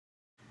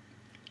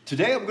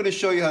Today I'm going to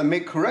show you how to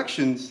make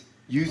corrections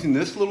using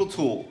this little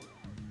tool.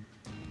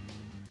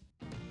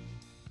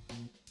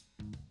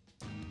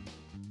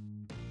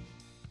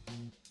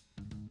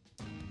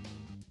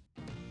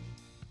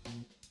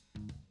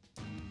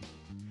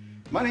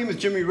 My name is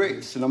Jimmy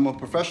Reyes and I'm a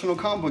professional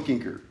comic book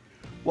inker.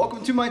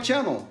 Welcome to my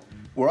channel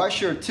where I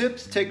share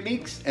tips,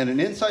 techniques, and an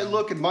inside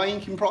look at my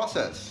inking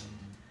process.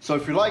 So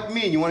if you're like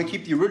me and you want to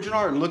keep the original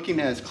art looking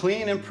as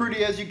clean and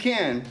pretty as you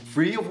can,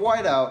 free of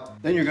whiteout,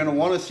 then you're going to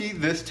want to see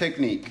this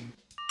technique.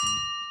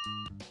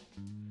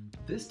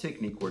 This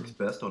technique works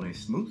best on a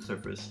smooth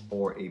surface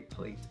or a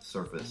plate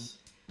surface.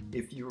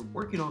 If you're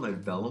working on a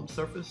vellum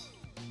surface,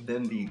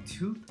 then the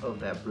tooth of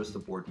that Bristol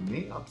board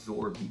may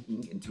absorb the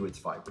ink into its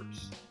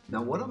fibers.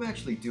 Now what I'm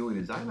actually doing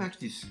is I'm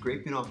actually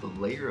scraping off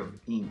the layer of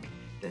ink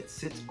that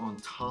sits on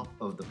top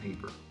of the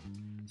paper.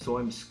 So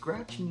I'm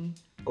scratching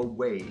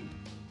away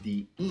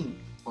the ink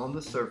on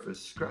the surface,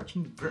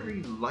 scratching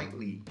very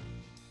lightly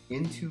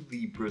into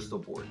the Bristol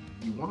board.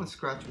 You want to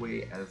scratch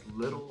away as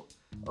little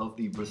of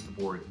the Bristol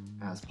board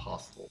as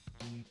possible.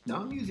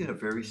 Now I'm using a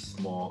very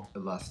small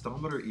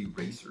elastometer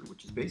eraser,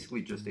 which is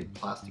basically just a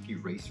plastic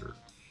eraser,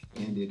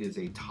 and it is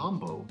a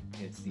Tombow.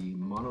 It's the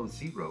Mono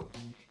Zero,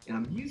 and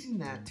I'm using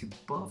that to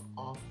buff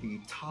off the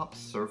top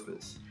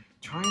surface,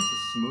 trying to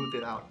smooth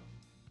it out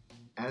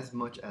as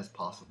much as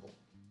possible.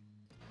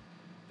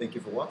 Thank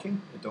you for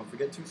watching, and don't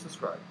forget to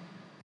subscribe.